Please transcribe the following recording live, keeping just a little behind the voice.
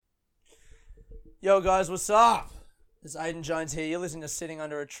Yo guys, what's up? It's Aiden Jones here. You're listening to Sitting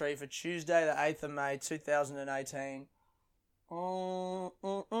Under a Tree for Tuesday, the 8th of May, 2018.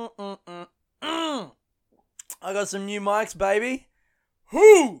 I got some new mics, baby.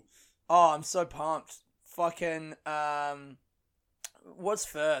 Whoo! Oh, I'm so pumped. Fucking, what's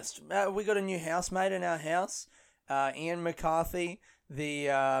first? We got a new housemate in our house. Ian McCarthy, the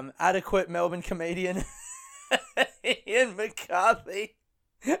adequate Melbourne comedian. Ian McCarthy.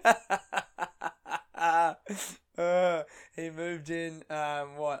 He moved in,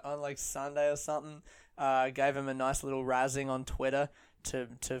 on like Sunday or something. Gave him a nice little razzing on Twitter to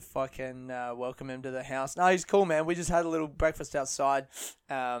fucking welcome him to the house. No, he's cool, man. We just had a little breakfast outside.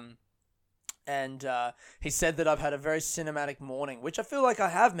 And he said that I've had a very cinematic morning, which I feel like I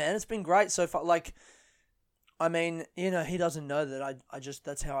have, man. It's been great so far. Like, I mean, you know, he doesn't know that I just,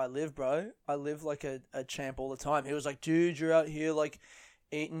 that's how I live, bro. I live like a champ all the time. He was like, dude, you're out here, like,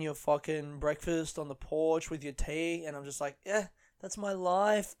 eating your fucking breakfast on the porch with your tea. And I'm just like, yeah, that's my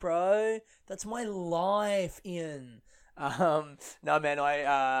life, bro. That's my life, Ian. No, man,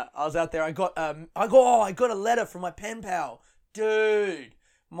 I was out there. I got a letter from my pen pal. Dude,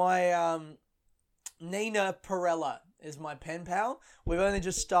 my, Nina Perella is my pen pal. We've only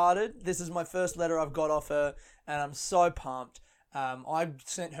just started. This is my first letter I've got off her, and I'm so pumped. I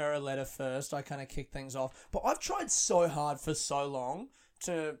sent her a letter first. I kind of kicked things off. But I've tried so hard for so long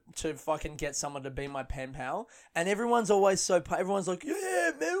to fucking get someone to be my pen pal. And everyone's always everyone's like,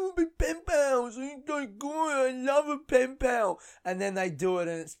 yeah, man, we'll be pen pals. You're doing good. I love a pen pal. And then they do it,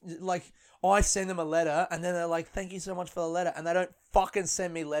 and it's like, I send them a letter, and then they're like, thank you so much for the letter. And they don't fucking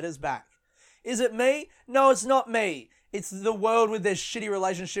send me letters back. Is it me? No, it's not me. It's the world with their shitty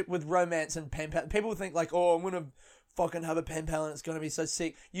relationship with romance and pen pal. People think like, oh, I'm going to fucking have a pen pal and it's going to be so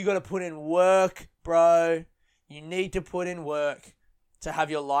sick. You got to put in work, bro. You need to put in work to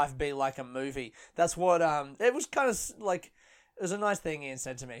have your life be like a movie. That's what, it was kind of like, it was a nice thing Ian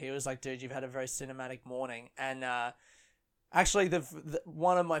said to me. He was like, dude, you've had a very cinematic morning. And, actually the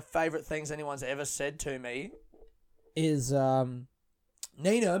one of my favorite things anyone's ever said to me is,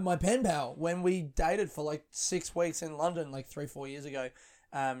 Nina, my pen pal, when we dated for like 6 weeks in London, like 3-4 years ago,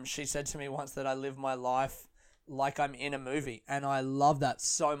 she said to me once that I live my life like I'm in a movie. And I love that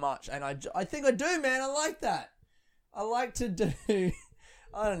so much. And I think I do, man. I like that. I like to do,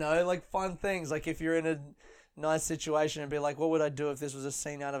 I don't know, like fun things. Like if you're in a nice situation and be like, what would I do if this was a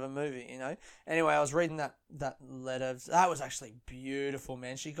scene out of a movie, you know? Anyway, I was reading that letter. That was actually beautiful,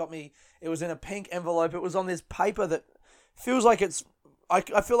 man. She got me, it was in a pink envelope. It was on this paper that feels like it's,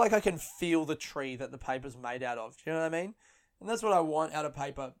 I feel like I can feel the tree that the paper's made out of. Do you know what I mean? And that's what I want out of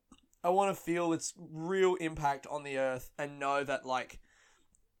paper. I want to feel its real impact on the earth and know that, like,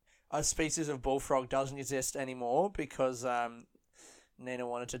 a species of bullfrog doesn't exist anymore because Nina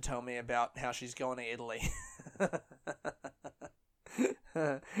wanted to tell me about how she's going to Italy.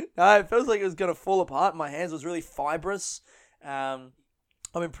 No, it feels like it was going to fall apart. My hands was really fibrous. I'm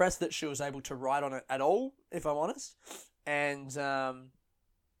impressed that she was able to write on it at all, if I'm honest. And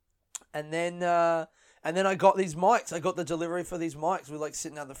then I got these mics. I got the delivery for these mics. We were like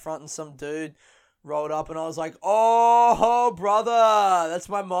sitting at the front and some dude rolled up and I was like, oh, brother, that's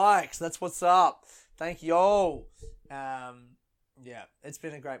my mics. That's what's up. Thank you. Yeah, it's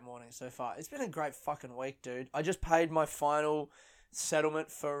been a great morning so far. It's been a great fucking week, dude. I just paid my final settlement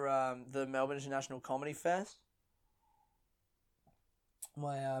for the Melbourne International Comedy Fest.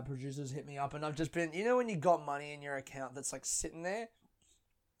 My producers hit me up and I've just been, you know when you got money in your account that's like sitting there,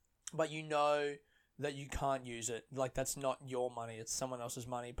 but you know that you can't use it. Like, that's not your money. It's someone else's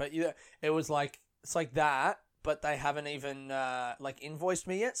money. But yeah, it was like, it's like that, but they haven't even, like, invoiced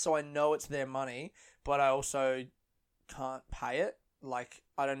me yet. So I know it's their money, but I also can't pay it. Like,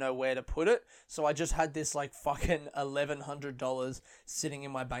 I don't know where to put it. So I just had this, like, fucking $1,100 sitting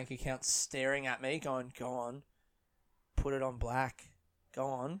in my bank account staring at me going, go on, put it on black. Go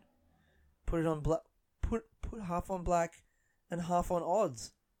on, put it on black. Put half on black and half on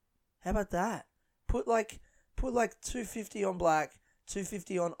odds. How about that? Put like 250 on black,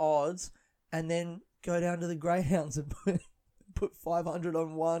 250 on odds, and then go down to the greyhounds and put 500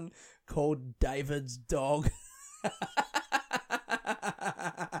 on one called David's dog.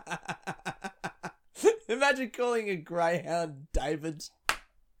 Imagine calling a greyhound David's.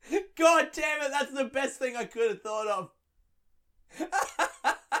 God damn it, that's the best thing I could have thought of.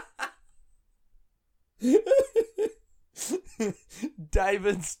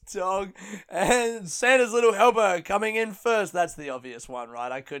 David's dog and Santa's little helper coming in first. That's the obvious one,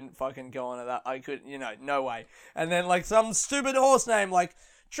 right? I couldn't fucking go on to that. I couldn't, no way. And then like some stupid horse name like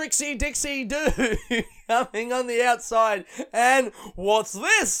Trixie Dixie Doo coming on the outside. And what's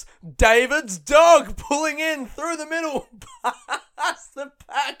this? David's dog pulling in through the middle past the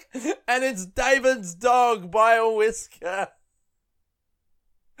pack. And it's David's dog by a whisker.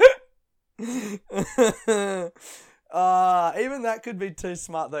 Even that could be too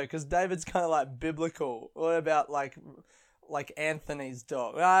smart though, because David's kind of like biblical. What about like Anthony's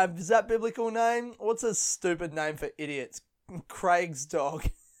dog? Is that biblical name? What's a stupid name for idiots? Craig's dog.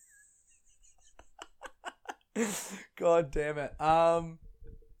 God damn it.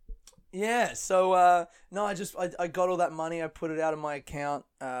 Yeah, so, no, I got all that money, I put it out of my account,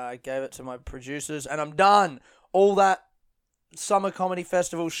 I gave it to my producers, and I'm done. All that summer comedy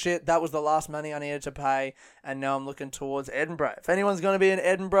festival shit, that was the last money I needed to pay, and now I'm looking towards Edinburgh. If anyone's going to be in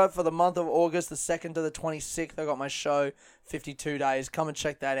Edinburgh for the month of August, the 2nd to the 26th, I got my show, 52 days, come and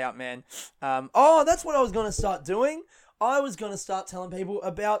check that out, man. That's what I was going to start doing. I was going to start telling people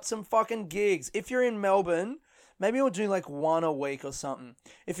about some fucking gigs. If you're in Melbourne, maybe we'll do like one a week or something.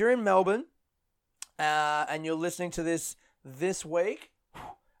 If you're in Melbourne and you're listening to this week,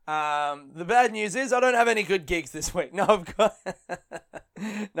 the bad news is I don't have any good gigs this week. No, I've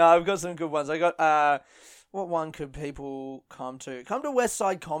got some good ones. I got, what one could people come to? Come to West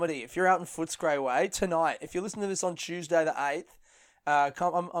Side Comedy if you're out in Footscray Way tonight. If you're listening to this on Tuesday the 8th,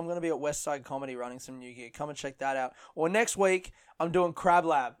 I'm going to be at West Side Comedy running some new gear. Come and check that out. Or next week, I'm doing Crab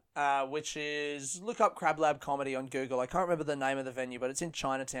Lab, which is, look up Crab Lab Comedy on Google. I can't remember the name of the venue, but it's in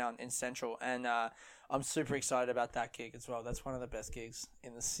Chinatown in Central. And I'm super excited about that gig as well. That's one of the best gigs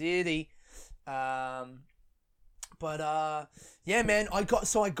in the city. Yeah, man, I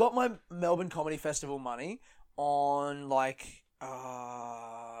got my Melbourne Comedy Festival money on like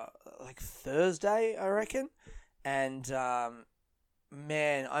Thursday, I reckon. And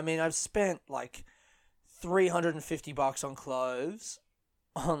man, I mean, I've spent like $350 on clothes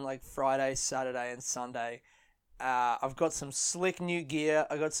on like Friday, Saturday, and Sunday. I've got some slick new gear.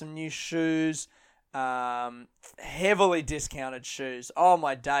 I got some new shoes, heavily discounted shoes. Oh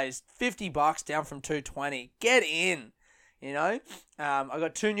my days, $50 down from $220. Get in, you know. I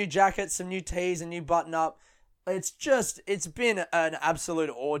got 2 new jackets, some new tees, a new button up. It's been an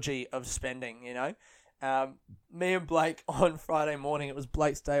absolute orgy of spending, you know. Me and Blake on Friday morning, it was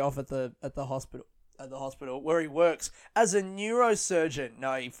Blake's day off at the hospital where he works as a neurosurgeon.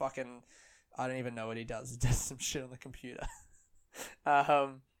 No, I don't even know what he does. He does some shit on the computer.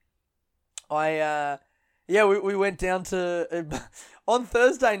 We went down to, on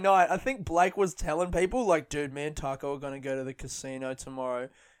Thursday night, I think Blake was telling people, like, dude, me and Taco are going to go to the casino tomorrow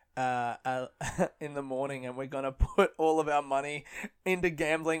in the morning, and we're going to put all of our money into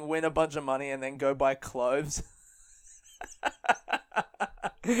gambling, win a bunch of money, and then go buy clothes.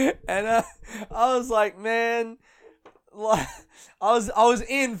 And I was like, man, like, I was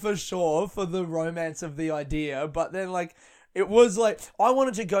in for sure for the romance of the idea, but then like it was like I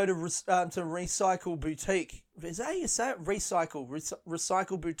wanted to go to Recycle Boutique. Is that how you say it?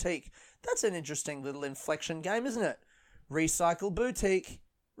 Recycle Boutique. That's an interesting little inflection game, isn't it? Recycle Boutique,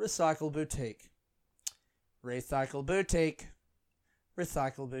 Recycle Boutique, Recycle Boutique.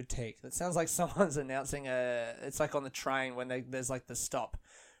 Recycle Boutique. That sounds like someone's announcing it's like on the train when there's like the stop.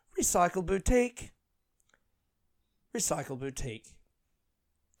 Recycle Boutique. Recycle Boutique.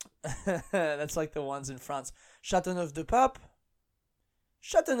 That's like the ones in France. Châteauneuf-du-Pape.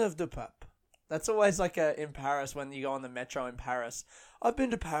 Châteauneuf-du-Pape. That's always like in Paris when you go on the metro in Paris. I've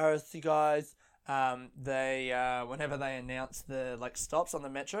been to Paris, you guys. They whenever they announce the like stops on the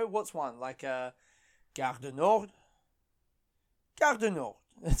metro, what's one? Like Gare du Nord. Gare du Nord.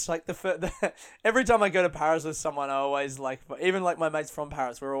 It's like every time I go to Paris with someone, I always like, even like my mates from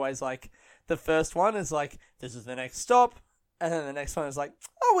Paris, we're always like, the first one is like, this is the next stop. And then the next one is like,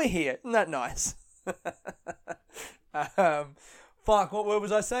 oh, we're here. Isn't that nice? Fuck, what word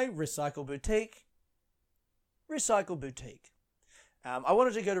was I saying? Recycle Boutique. Recycle Boutique. I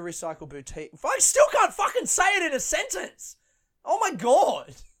wanted to go to Recycle Boutique. I still can't fucking say it in a sentence. Oh my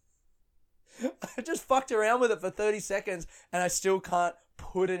God. I just fucked around with it for 30 seconds and I still can't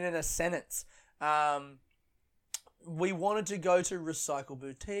put it in a sentence. We wanted to go to Recycle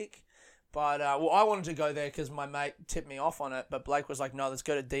Boutique, but I wanted to go there because my mate tipped me off on it, but Blake was like, no, let's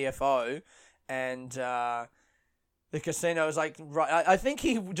go to DFO. And the casino was like, right, I think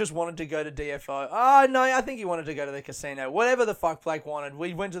he just wanted to go to DFO. Oh, no, I think he wanted to go to the casino. Whatever the fuck Blake wanted,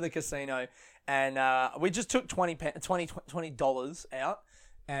 we went to the casino and we just took $20 out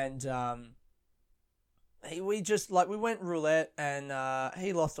and we went roulette and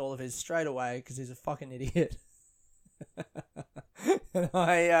he lost all of his straight away because he's a fucking idiot. And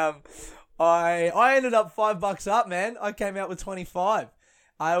I ended up $5 up, man. I came out with 25.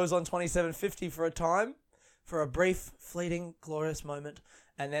 I was on 27.50 for a time, for a brief, fleeting, glorious moment.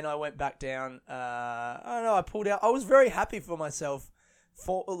 And then I went back down. I don't know. I pulled out. I was very happy for myself.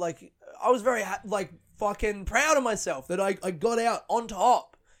 I was very fucking proud of myself that I got out on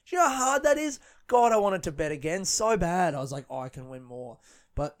top. Do you know how hard that is? God, I wanted to bet again so bad. I was like, oh, I can win more.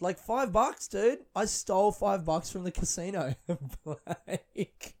 But like $5, dude. I stole $5 from the casino.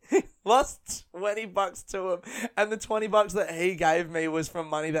 Lost $20 to him, and the $20 that he gave me was from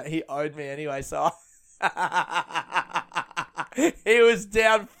money that he owed me anyway. So he was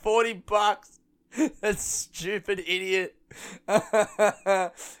down $40. That stupid idiot.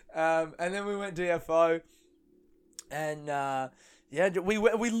 And then we went DFO, and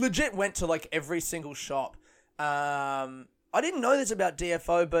we legit went to like every single shop. I didn't know this about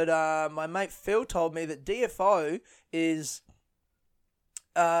DFO, but my mate Phil told me that DFO is.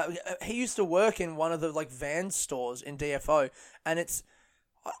 He used to work in one of the like van stores in DFO, and it's.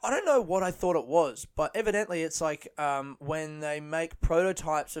 I don't know what I thought it was, but evidently it's like when they make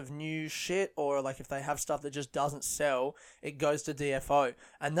prototypes of new shit, or like if they have stuff that just doesn't sell, it goes to DFO,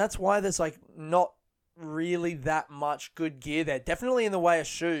 and that's why there's like not really that much good gear there. Definitely in the way of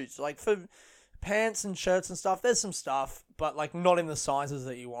shoes, like for pants and shirts and stuff, there's some stuff, but like not in the sizes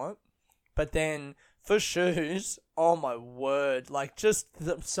that you want. But then for shoes, oh my word, like just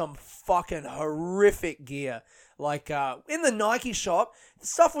some fucking horrific gear. Like in the Nike shop, the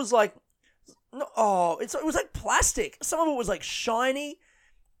stuff was like, it was like plastic. Some of it was like shiny.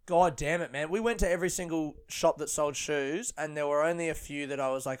 God damn it, man. We went to every single shop that sold shoes, and there were only a few that I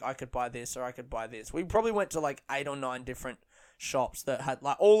was like, I could buy this or I could buy this. We probably went to like 8 or 9 different shops that had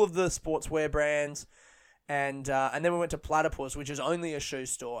like all of the sportswear brands, and then we went to Platypus, which is only a shoe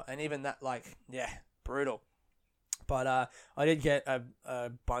store, and even that, like, yeah, brutal. But I did get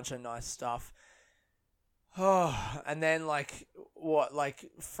a bunch of nice stuff. Oh, and then like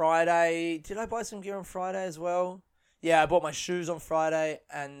Friday, did I buy some gear on Friday as well? Yeah, I bought my shoes on Friday,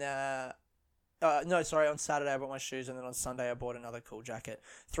 and on Saturday I bought my shoes, and then on Sunday I bought another cool jacket.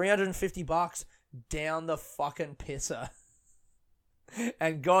 $350 down the fucking pisser.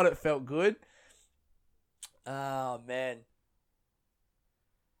 And God, it felt good. Oh, man.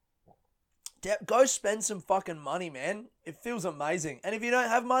 Go spend some fucking money, man. It feels amazing. And if you don't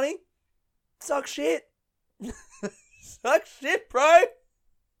have money, suck shit. Suck shit, bro.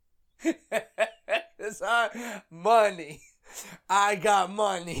 It's money. I got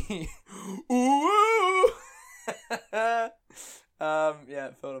money. Ooh. Yeah,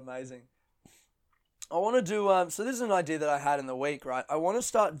 it felt amazing. I want to do, so this is an idea that I had in the week, right? I want to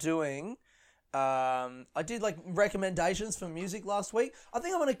start doing, I did like recommendations for music last week. I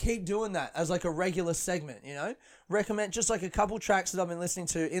think I'm going to keep doing that as like a regular segment, you know? Recommend just like a couple tracks that I've been listening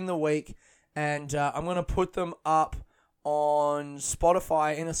to in the week, and I'm going to put them up on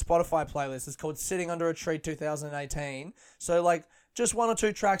Spotify in a Spotify playlist. It's called Sitting Under a Tree 2018. So like just 1 or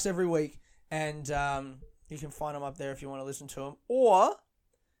 2 tracks every week, and you can find them up there if you want to listen to them. Or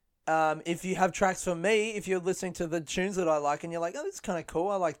if you have tracks for me, if you're listening to the tunes that I like and you're like, oh, this is kind of cool,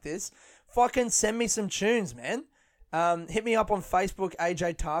 I like this, fucking send me some tunes, man. Hit me up on Facebook,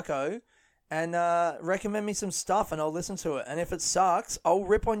 AJ Taco, and recommend me some stuff, and I'll listen to it. And if it sucks, I'll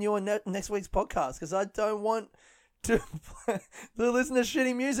rip on you on next week's podcast, because I don't want to listen to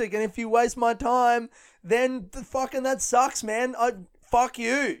shitty music. And if you waste my time, then fucking that sucks, man. Fuck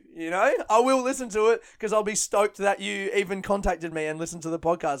you, you know? I will listen to it because I'll be stoked that you even contacted me and listened to the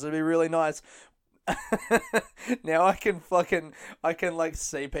podcast. It'd be really nice. Now I can like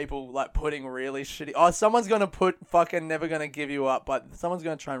see people like putting really shitty... Oh, someone's going to put fucking Never Gonna Give You Up, but someone's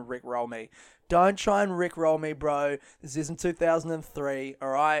going to try and rickroll me. Don't try and rickroll me, bro. This isn't 2003, all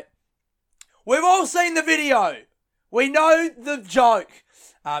right? We've all seen the video. We know the joke.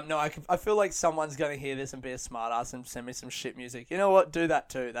 No, I feel like someone's going to hear this and be a smartass and send me some shit music. You know what? Do that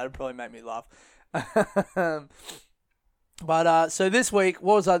too. That'd probably make me laugh. But so this week,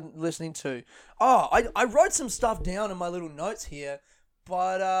 what was I listening to? Oh, I wrote some stuff down in my little notes here,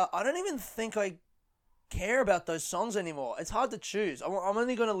 but I don't even think I care about those songs anymore. It's hard to choose. I'm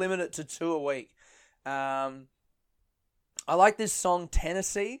only going to limit it to 2 a week. I like this song,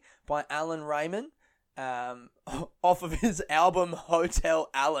 Tennessee, by Alan Raymond. Off of his album Hotel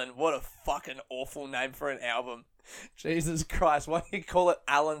Alan. What a fucking awful name for an album. Jesus Christ, why do you call it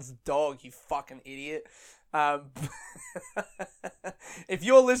Alan's Dog, you fucking idiot? If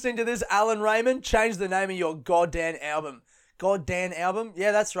you're listening to this, Alan Raymond, change the name of your goddamn album. Goddamn album?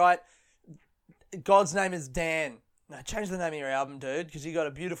 Yeah, that's right. God's name is Dan. No, change the name of your album, dude, because you got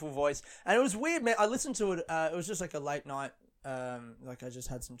a beautiful voice. And it was weird, man. I listened to it. It was just like a late night. Like I just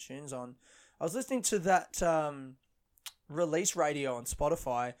had some tunes on. I was listening to that Release Radio on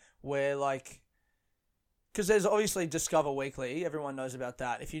Spotify where like, because there's obviously Discover Weekly. Everyone knows about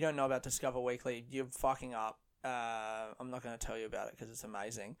that. If you don't know about Discover Weekly, you're fucking up. I'm not going to tell you about it because it's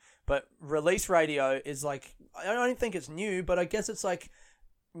amazing. But Release Radio is like, I don't think it's new, but I guess it's like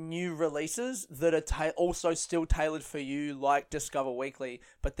new releases that are also still tailored for you, like Discover Weekly,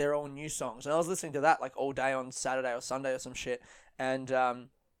 but they're all new songs. And I was listening to that like all day on Saturday or Sunday or some shit. And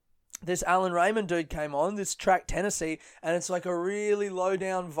this Alan Raymond dude came on, this track Tennessee, and it's like a really low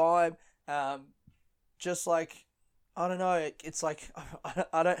down vibe. Just like, I don't know, it's like,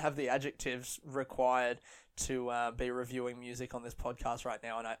 I don't have the adjectives required to be reviewing music on this podcast right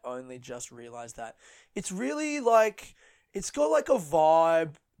now, and I only just realized that. It's really like, it's got like a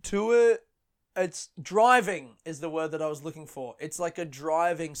vibe to it. It's driving is the word that I was looking for. It's like a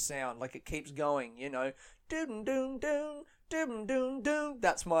driving sound, like it keeps going, you know. Doom, doom, doom. Doom, doom, doom.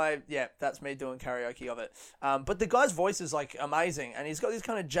 That's me doing karaoke of it. But the guy's voice is like amazing, and he's got this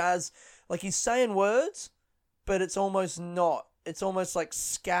kind of jazz, like he's saying words, but it's almost not. It's almost like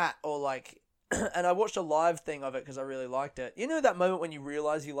scat or like, and I watched a live thing of it because I really liked it. You know that moment when you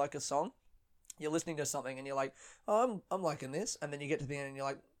realize you like a song? You're listening to something and you're like, oh, I'm liking this, and then you get to the end and you're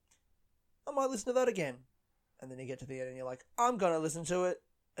like, I might listen to that again, and then you get to the end and you're like, I'm gonna listen to it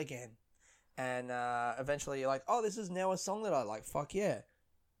again. And eventually you're like, oh, this is now a song that I like. Fuck yeah.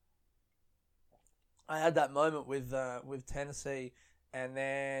 I had that moment with Tennessee, and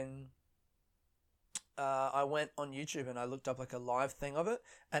then I went on YouTube and I looked up like a live thing of it,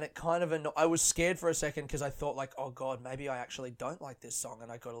 and it kind of I was scared for a second because I thought like, oh god, maybe I actually don't like this song,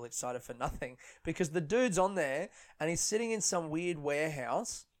 and I got all excited for nothing because the dude's on there and he's sitting in some weird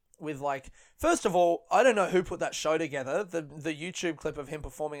warehouse with like, first of all, I don't know who put that show together, the YouTube clip of him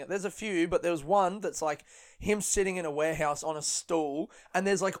performing it. There's a few, but there was one that's like him sitting in a warehouse on a stool, and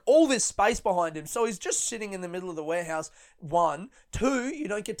there's like all this space behind him. So he's just sitting in the middle of the warehouse. 1, 2, you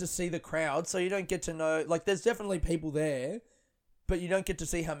don't get to see the crowd, so you don't get to know, like there's definitely people there, but you don't get to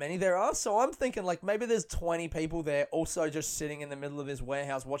see how many there are. So I'm thinking like maybe there's 20 people there also just sitting in the middle of this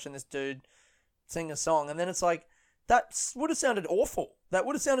warehouse watching this dude sing a song. And then it's like, that would have sounded awful. That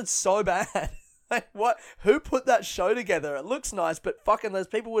would have sounded so bad. Like, what? Who put that show together? It looks nice, but fucking those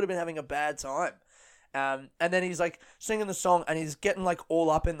people would have been having a bad time. And then he's like singing the song and he's getting like all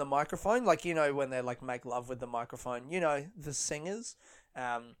up in the microphone. Like, you know, when they like make love with the microphone, you know, the singers.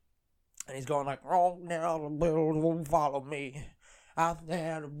 And he's going like, oh, now the world won't follow me. Out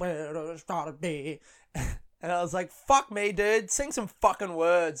there, the world started to be. And I was like, fuck me, dude. Sing some fucking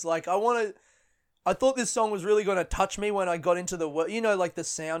words. Like, I thought this song was really going to touch me when I got into the word. You know, like the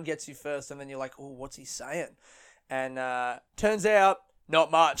sound gets you first and then you're like, oh, what's he saying? And turns out,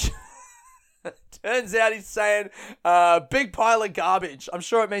 not much. Turns out he's saying, big pile of garbage. I'm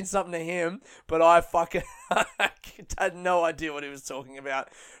sure it means something to him, but I fucking had no idea what he was talking about.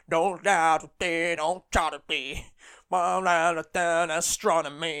 Don't doubt it, don't try to be.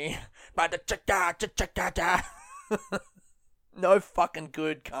 Astronomy. No fucking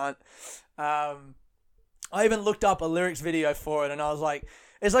good, cunt. I even looked up a lyrics video for it and I was like,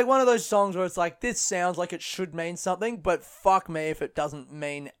 it's like one of those songs where it's like, this sounds like it should mean something, but fuck me if it doesn't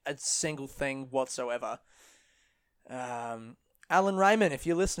mean a single thing whatsoever. Alan Raymond, if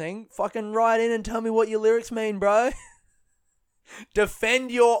you're listening, fucking write in and tell me what your lyrics mean, bro.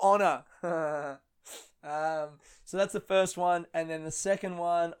 Defend your honor. So that's the first one. And then the second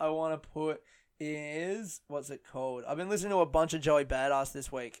one I want to put is, what's it called? I've been listening to a bunch of Joey Badass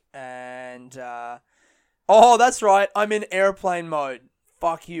this week, and oh, that's right, I'm in airplane mode.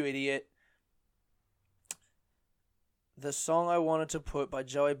 Fuck you, idiot. The song I wanted to put by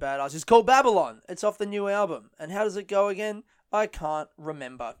Joey Badass is called Babylon. It's off the new album. And how does it go again? I can't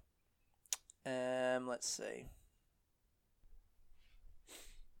remember. Let's see.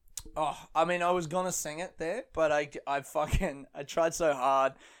 Oh, I mean, I was gonna sing it there, but I tried so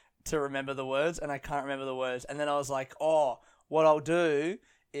hard to remember the words, and I can't remember the words. And then I was like, oh, what I'll do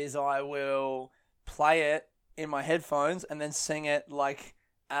is I will play it in my headphones and then sing it like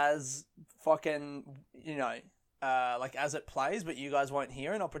as fucking, you know, like as it plays, but you guys won't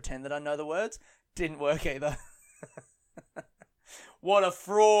hear, and I'll pretend that I know the words. Didn't work either. What a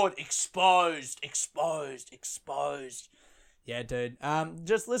fraud. Exposed. Yeah, dude.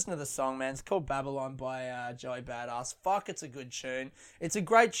 Just listen to the song, man. It's called Babylon by Joey Badass. Fuck, it's a good tune. It's a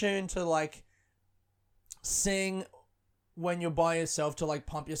great tune to, like, sing when you're by yourself to, like,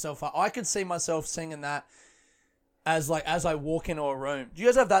 pump yourself up. I could see myself singing that as I walk into a room. Do you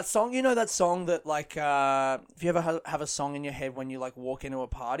guys have that song? You know that song that, like, if you ever have a song in your head when you, like, walk into a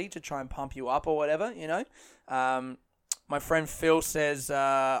party to try and pump you up or whatever, you know? My friend Phil says,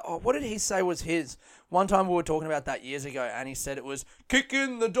 what did he say was his? One time we were talking about that years ago, and he said it was, kick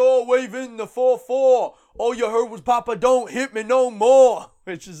in the door, wave in the 4-4. All you heard was, Papa, don't hit me no more.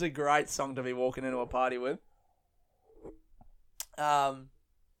 Which is a great song to be walking into a party with.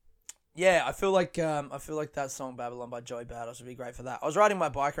 Yeah, I feel like that song Babylon by Joey Badass would be great for that. I was riding my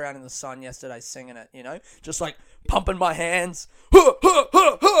bike around in the sun yesterday singing it, you know, just like pumping my hands.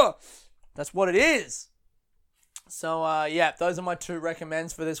 That's what it is. So yeah, those are my 2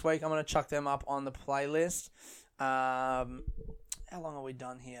 recommends for this week. I'm gonna chuck them up on the playlist. How long are we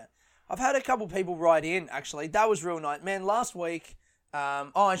done here? I've had a couple people write in actually. That was real nice, man. Last week.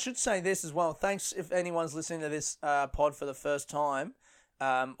 I should say this as well. Thanks if anyone's listening to this pod for the first time.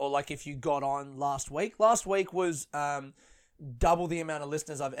 Or like if you got on last week. Last week was double the amount of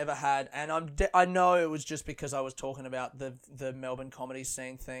listeners I've ever had, and I know it was just because I was talking about the Melbourne comedy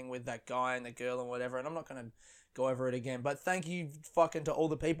scene thing with that guy and the girl and whatever, and I'm not going to go over it again. But thank you fucking to all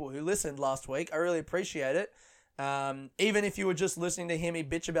the people who listened last week. I really appreciate it. Even if you were just listening to hear me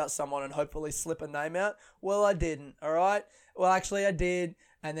bitch about someone and hopefully slip a name out, well, I didn't, all right? Well, actually, I did.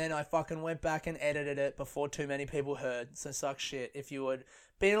 And then I fucking went back and edited it before too many people heard. So suck shit if you would.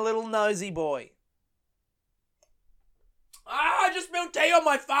 Being a little nosy boy. I just spilled tea on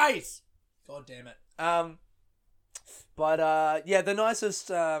my face. God damn it. Yeah, the nicest,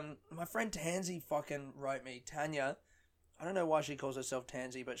 my friend Tansy fucking wrote me. Tanya. I don't know why she calls herself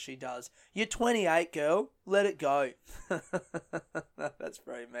Tansy, but she does. You're 28, girl. Let it go. That's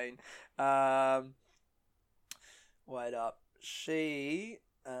very mean. Wait up. She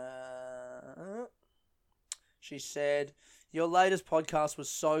said, your latest podcast was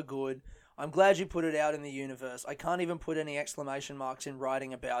so good. I'm glad you put it out in the universe. I can't even put any exclamation marks in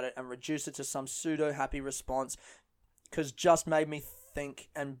writing about it and reduce it to some pseudo-happy response because just made me think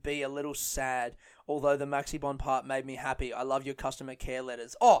and be a little sad, although the Maxibon part made me happy. I love your customer care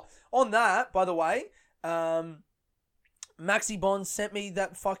letters. Oh, on that, by the way, Maxibon sent me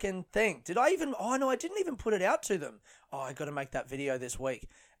that fucking thing. Did I even... Oh, no, I didn't even put it out to them. Oh, I got to make that video this week.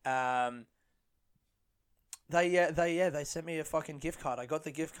 They sent me a fucking gift card. I got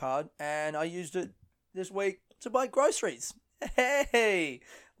the gift card and I used it this week to buy groceries. Hey,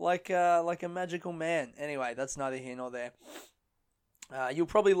 like a magical man. Anyway, that's neither here nor there. You'll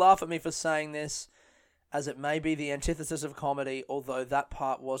probably laugh at me for saying this, as it may be the antithesis of comedy, although that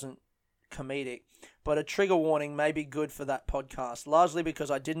part wasn't comedic. But a trigger warning may be good for that podcast, largely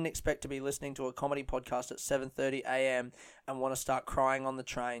because I didn't expect to be listening to a comedy podcast at 7:30 a.m. and want to start crying on the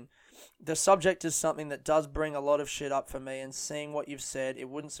train. The subject is something that does bring a lot of shit up for me, and seeing what you've said, it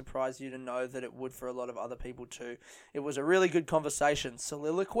wouldn't surprise you to know that it would for a lot of other people too. It was a really good conversation.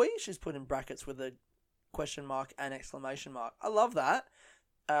 Soliloquy? She's put in brackets with a question mark and exclamation mark. I love that.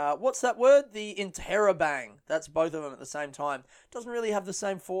 What's that word? The interrobang. That's both of them at the same time. Doesn't really have the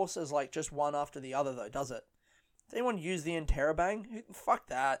same force as like just one after the other though, does it? Does anyone use the interrobang? Fuck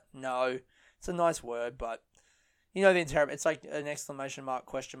that. No. It's a nice word, but you know the interrobang. It's like an exclamation mark,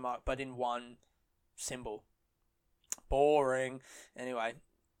 question mark, but in one symbol. Boring. Anyway,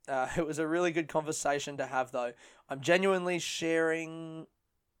 it was a really good conversation to have though. I'm genuinely sharing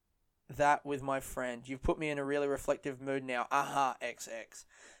that with my friend. You've put me in a really reflective mood now. Aha, XX.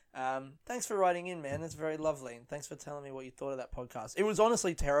 Thanks for writing in, man. That's very lovely. And thanks for telling me what you thought of that podcast. It was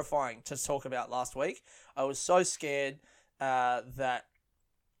honestly terrifying to talk about last week. I was so scared that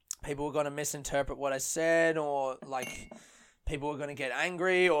people were going to misinterpret what I said, or like people were going to get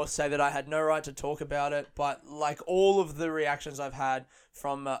angry or say that I had no right to talk about it. But like all of the reactions I've had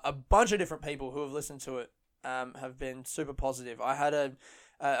from a bunch of different people who have listened to it have been super positive. I had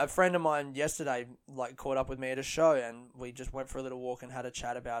a friend of mine yesterday like caught up with me at a show, and we just went for a little walk and had a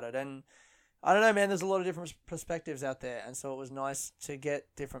chat about it. And I don't know, man, there's a lot of different perspectives out there, and so it was nice to get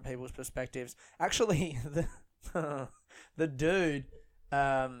different people's perspectives. Actually, the dude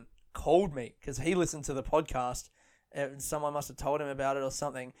called me because he listened to the podcast. Someone must have told him about it or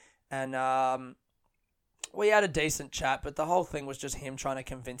something, and we had a decent chat, but the whole thing was just him trying to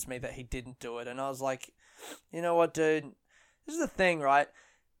convince me that he didn't do it. And I was like, you know what, dude? This is the thing, right?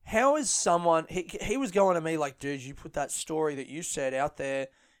 How is someone... He was going to me like, dude, you put that story that you said out there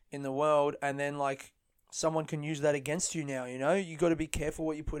in the world, and then like someone can use that against you now, you know? You got to be careful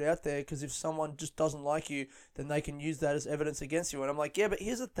what you put out there, because if someone just doesn't like you, then they can use that as evidence against you. And I'm like, yeah, but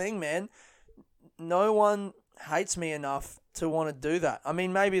here's the thing, man. No one hates me enough to want to do that. I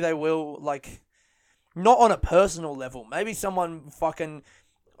mean, maybe they will, like, not on a personal level. Maybe someone fucking...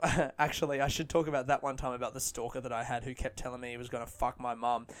 Actually, I should talk about that one time about the stalker that I had who kept telling me he was going to fuck my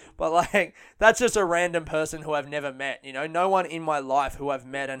mum. But, like, that's just a random person who I've never met, you know? No one in my life who I've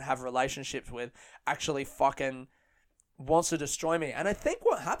met and have relationships with actually fucking wants to destroy me. And I think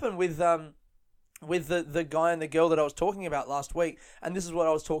what happened with the guy and the girl that I was talking about last week, and this is what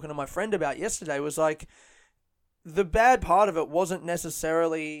I was talking to my friend about yesterday, was like, the bad part of it wasn't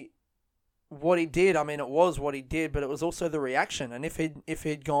necessarily what he did. I mean, it was what he did, but it was also the reaction. And if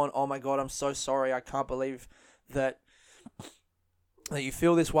he'd gone, oh my God, I'm so sorry, I can't believe that you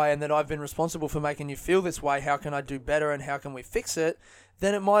feel this way and that I've been responsible for making you feel this way, how can I do better and how can we fix it,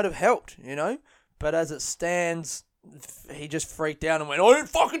 then it might have helped, you know? But as it stands, he just freaked out and went, I didn't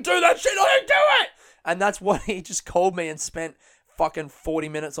fucking do that shit, I didn't do it! And that's what he just called me and spent fucking 40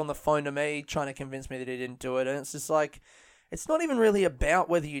 minutes on the phone to me trying to convince me that he didn't do it. And it's just like, it's not even really about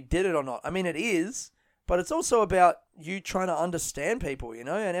whether you did it or not. I mean, it is, but it's also about you trying to understand people, you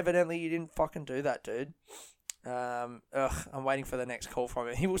know? And evidently you didn't fucking do that, dude. I'm waiting for the next call from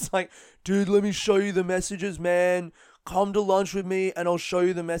him. He was like, dude, let me show you the messages, man. Come to lunch with me and I'll show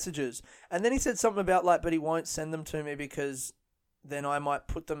you the messages. And then he said something about like, but he won't send them to me because then I might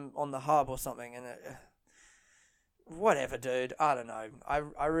put them on the hub or something. And whatever, dude. I don't know.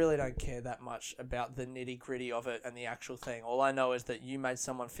 I really don't care that much about the nitty gritty of it and the actual thing. All I know is that you made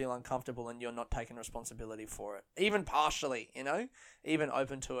someone feel uncomfortable and you're not taking responsibility for it. Even partially, you know? Even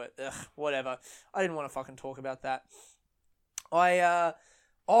open to it. Whatever. I didn't want to fucking talk about that.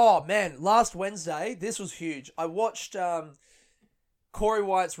 Oh man, last Wednesday, this was huge. I watched Corey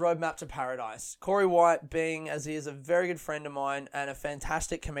White's Roadmap to Paradise. Corey White being, as he is, a very good friend of mine and a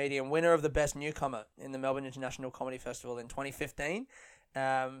fantastic comedian, winner of the Best Newcomer in the Melbourne International Comedy Festival in 2015.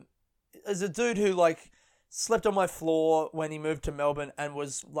 As a dude who like slept on my floor when he moved to Melbourne and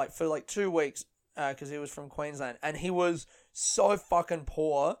was like for like 2 weeks because he was from Queensland, and he was so fucking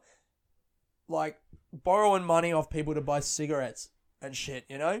poor, like borrowing money off people to buy cigarettes and shit,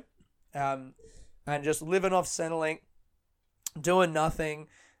 you know, and just living off Centrelink, doing nothing,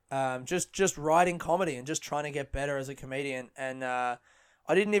 just writing comedy and just trying to get better as a comedian. And I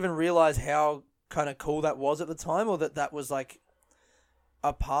didn't even realize how kind of cool that was at the time, or that was like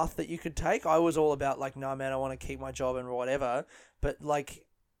a path that you could take. I was all about like, nah, man, I want to keep my job and whatever. But like,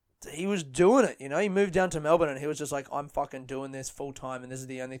 he was doing it, you know. He moved down to Melbourne and he was just like, I'm fucking doing this full time and this is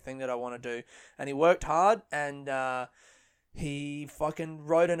the only thing that I want to do. And he worked hard and he fucking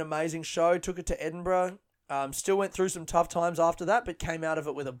wrote an amazing show, took it to Edinburgh. Still went through some tough times after that, but came out of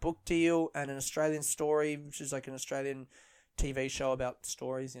it with a book deal and an Australian Story, which is like an Australian TV show about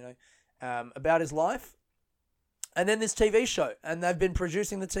stories, you know, about his life. And then this TV show, and they've been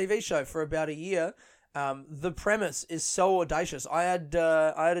producing the TV show for about a year. The premise is so audacious. I had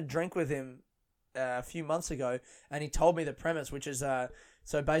a drink with him a few months ago, and he told me the premise, which is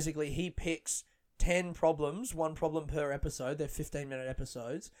so basically he picks 10 problems, one problem per episode. They're 15-minute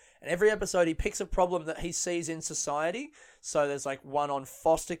episodes. And every episode he picks a problem that he sees in society. So there's like one on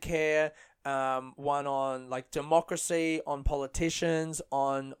foster care, one on like democracy, on politicians,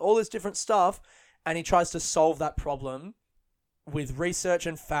 on all this different stuff. And he tries to solve that problem with research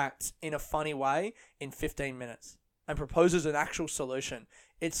and facts in a funny way in 15 minutes and proposes an actual solution.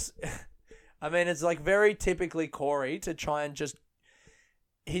 It's, I mean, it's like very typically Corey to try and just,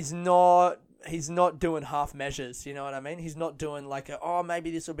 he's not doing half measures, you know what I mean? He's not doing like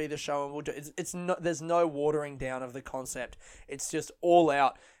maybe this will be the show and we'll do it. It's not, there's no watering down of the concept. It's just all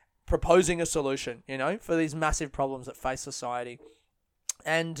out proposing a solution, you know, for these massive problems that face society.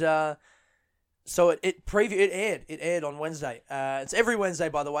 And so it aired on Wednesday. It's every Wednesday,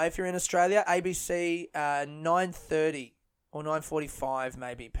 by the way, if you're in Australia. ABC 9:30 or 9:45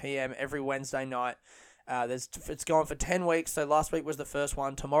 maybe PM every Wednesday night. It's gone for 10 weeks, so last week was the first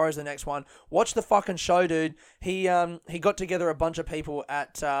one. Tomorrow's the next one. Watch the fucking show, dude. He got together a bunch of people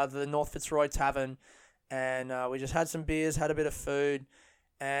at the North Fitzroy Tavern, and we just had some beers, had a bit of food,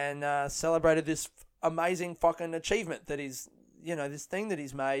 and celebrated this amazing fucking achievement that he's, you know, this thing that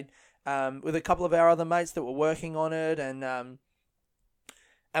he's made with a couple of our other mates that were working on it, and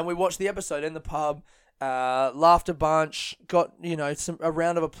we watched the episode in the pub. Laughed a bunch, got, you know, a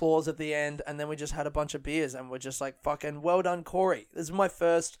round of applause at the end, and then we just had a bunch of beers, and we're just like, fucking well done, Corey. This is my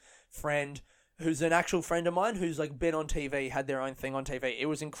first friend who's an actual friend of mine who's like been on TV, had their own thing on TV. It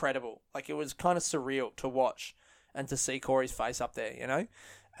was incredible. Like, it was kind of surreal to watch and to see Corey's face up there, you know?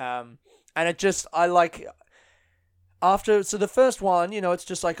 And it just, so the first one, you know, it's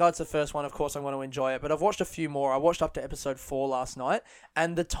just like, it's the first one, of course I'm going to enjoy it, but I've watched a few more. I watched up to episode 4 last night,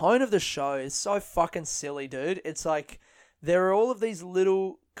 and the tone of the show is so fucking silly, dude. It's like, there are all of these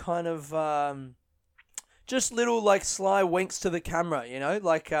little kind of, just little like sly winks to the camera, you know,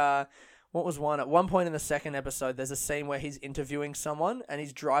 like, What was one? At one point in the second episode, there's a scene where he's interviewing someone and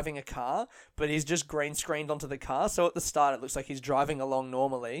he's driving a car, but he's just green screened onto the car. So at the start, it looks like he's driving along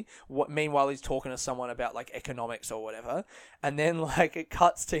normally. Meanwhile, he's talking to someone about like economics or whatever. And then like it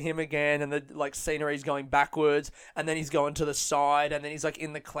cuts to him again, and the like scenery's going backwards, and then he's going to the side, and then he's like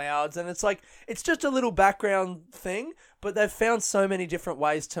in the clouds, and it's like it's just a little background thing. But they've found so many different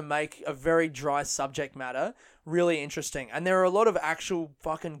ways to make a very dry subject matter really interesting. And there are a lot of actual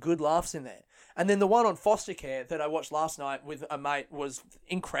fucking good laughs in there. And then the one on foster care that I watched last night with a mate was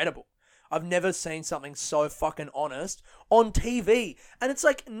incredible. I've never seen something so fucking honest on TV. And it's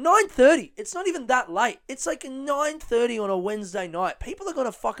like 9:30. It's not even that late. It's like 9:30 on a Wednesday night. People are going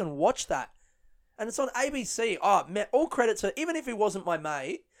to fucking watch that. And it's on ABC. Oh, man, all credit to, even if he wasn't my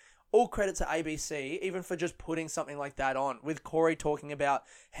mate, all credit to ABC, even for just putting something like that on, with Corey talking about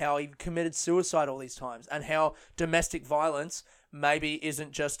how he committed suicide all these times and how domestic violence maybe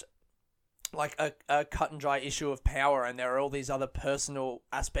isn't just like a cut and dry issue of power, and there are all these other personal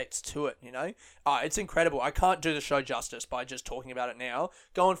aspects to it, you know? It's incredible. I can't do the show justice by just talking about it now.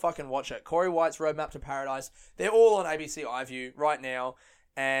 Go and fucking watch it. Corey White's Roadmap to Paradise. They're all on ABC iView right now.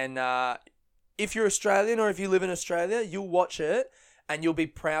 And if you're Australian or if you live in Australia, you'll watch it. And you'll be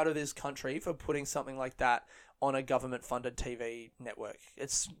proud of this country for putting something like that on a government-funded TV network.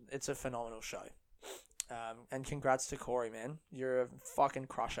 It's a phenomenal show. And congrats to Corey, man. You're a fucking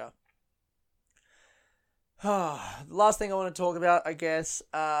crusher. Last thing I want to talk about, I guess.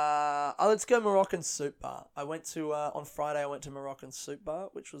 Let's go Moroccan Soup Bar. I went to, on Friday, I went to Moroccan Soup Bar,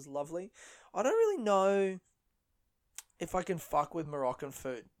 which was lovely. I don't really know if I can fuck with Moroccan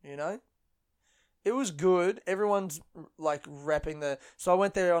food, you know? It was good. Everyone's like repping the. So I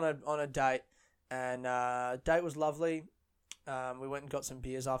went there on a date, and date was lovely. We went and got some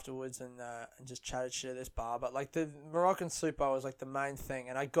beers afterwards, and just chatted shit at this bar. But like the Moroccan soup bar was like the main thing,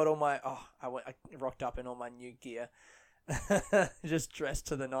 and I got all my I rocked up in all my new gear, just dressed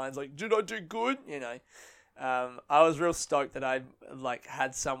to the nines. Like, did I do good? You know. I was real stoked that I like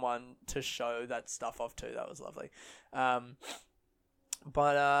had someone to show that stuff off to. That was lovely.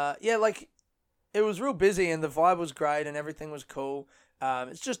 Yeah, like. It was real busy, and the vibe was great, and everything was cool.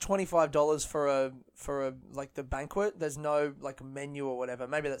 It's just $25 for a like the banquet. There's no like menu or whatever.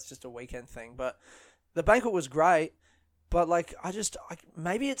 Maybe that's just a weekend thing, but the banquet was great. But like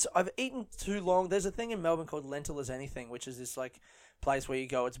maybe I've eaten too long. There's a thing in Melbourne called Lentil is Anything, which is this like place where you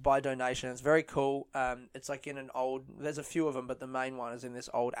go. It's by donation. It's very cool. It's like in an old. There's a few of them, but the main one is in this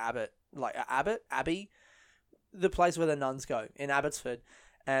old Abbey, the place where the nuns go in Abbotsford,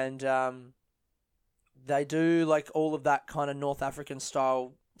 and they do like all of that kind of North African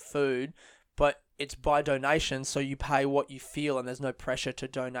style food, but it's by donation, so you pay what you feel and there's no pressure to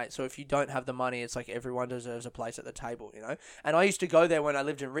donate. So if you don't have the money, it's like everyone deserves a place at the table, you know? And I used to go there when I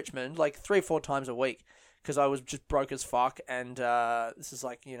lived in Richmond like 3 or 4 times a week because I was just broke as fuck, and this is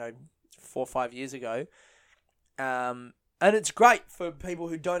like, 4 or 5 years ago. And it's great for people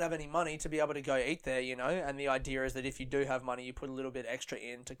who don't have any money to be able to go eat there, you know? And the idea is that if you do have money, you put a little bit extra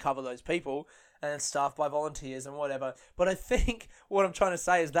in to cover those people, and it's staffed by volunteers and whatever. But I think what I'm trying to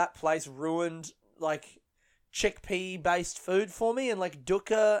say is that place ruined, like, chickpea-based food for me and, like,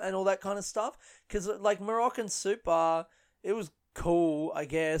 dukkha and all that kind of stuff. Because, like, Moroccan Soup Bar, it was cool, I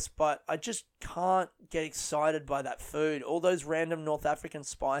guess, but I just can't get excited by that food. All those random North African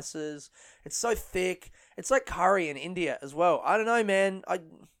spices. It's so thick. It's like curry in India as well. I don't know, man.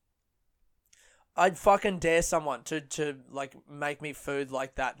 I'd fucking dare someone to like make me food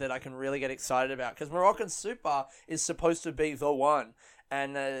like that I can really get excited about. Because Moroccan Soup Bar is supposed to be the one.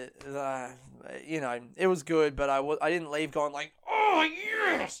 And, it was good, but I didn't leave going like, oh,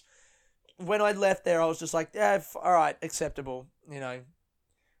 yes! When I left there, I was just like, yeah, all right, acceptable, you know.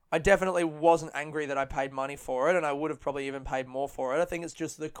 I definitely wasn't angry that I paid money for it, and I would have probably even paid more for it. I think it's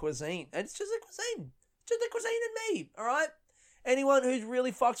just the cuisine. It's just the cuisine. Just the cuisine and me, all right? Anyone who's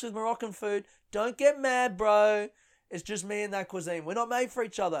really fucks with Moroccan food, don't get mad, bro. It's just me and that cuisine. We're not made for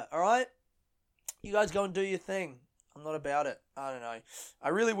each other, all right? You guys go and do your thing. I'm not about it. I don't know. I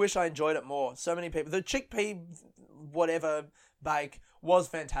really wish I enjoyed it more. So many people. The chickpea whatever bake was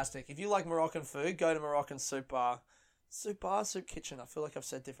fantastic. If you like Moroccan food, go to Moroccan Soup Bar. Soup Kitchen. I feel like I've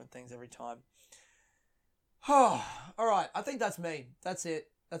said different things every time. All right. I think that's me. That's it.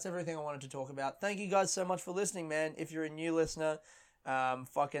 That's everything I wanted to talk about. Thank you guys so much for listening, man. If you're a new listener,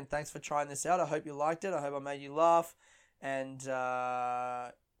 fucking thanks for trying this out. I hope you liked it. I hope I made you laugh. And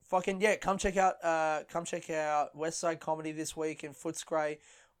come check out Westside Comedy this week in Footscray,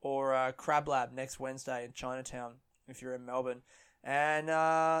 or Crab Lab next Wednesday in Chinatown if you're in Melbourne. And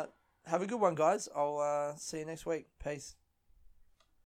have a good one, guys. I'll see you next week. Peace.